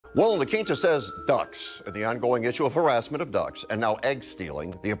Well, La Quinta says ducks in the ongoing issue of harassment of ducks and now egg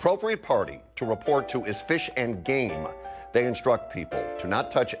stealing. The appropriate party to report to is Fish and Game. They instruct people to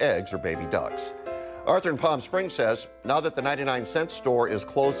not touch eggs or baby ducks. Arthur in Palm Springs says now that the 99-cent store is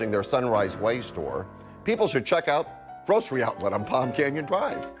closing their Sunrise Way store, people should check out Grocery Outlet on Palm Canyon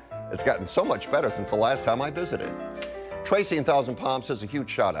Drive. It's gotten so much better since the last time I visited. Tracy in Thousand Palms says a huge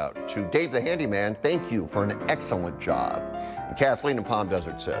shout out to Dave the Handyman. Thank you for an excellent job. And Kathleen in Palm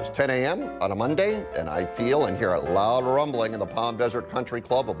Desert says 10 a.m. on a Monday, and I feel and hear a loud rumbling in the Palm Desert Country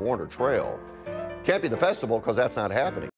Club of Warner Trail. Can't be the festival because that's not happening.